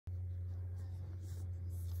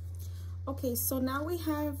Okay, so now we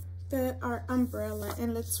have our umbrella,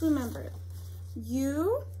 and let's remember,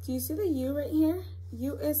 U, do you see the U right here?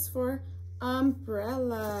 U is for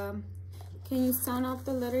umbrella. Can you sound out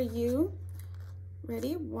the letter U?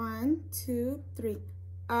 Ready? 1, 2, 3.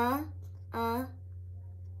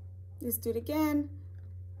 Let's do it again.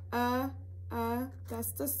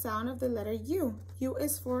 That's the sound of the letter U. U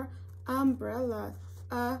is for umbrella.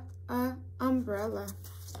 Umbrella.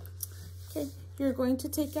 Okay, you're going to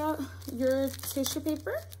take out your tissue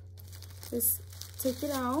paper. Just take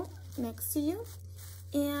it out next to you.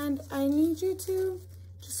 And I need you to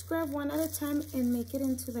just grab one at a time and make it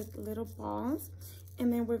into like little balls.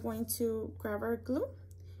 And then we're going to grab our glue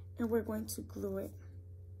and we're going to glue it.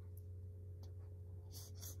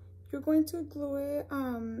 You're going to glue it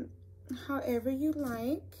however you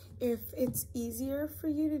like. If it's easier for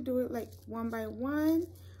you to do it like one by one,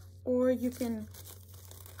 or you can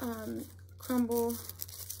crumble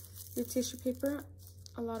your tissue paper,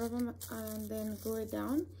 a lot of them, and then glue it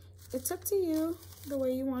down. It's up to you the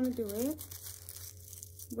way you want to do it,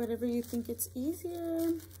 whatever you think it's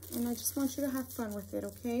easier. And I just want you to have fun with it,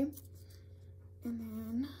 okay? And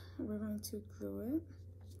then we're going to glue it.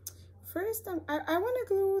 First, I want to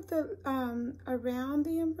glue the around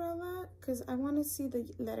the umbrella because I want to see the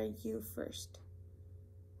letter U first.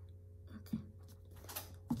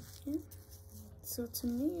 Okay. So to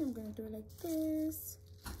me, I'm going to do it like this.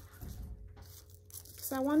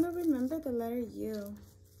 Because I want to remember the letter U.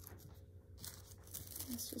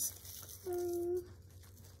 Let's just keep going.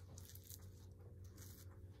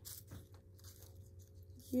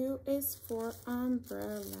 U is for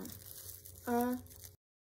umbrella.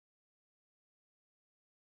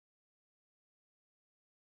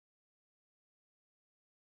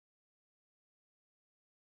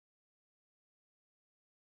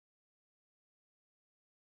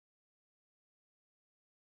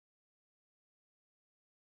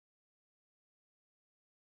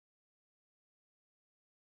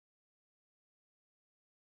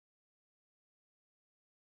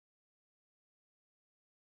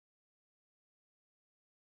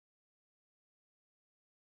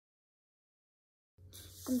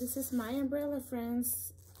 And this is my umbrella,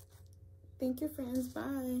 friends. Thank you, friends.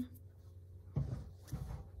 Bye.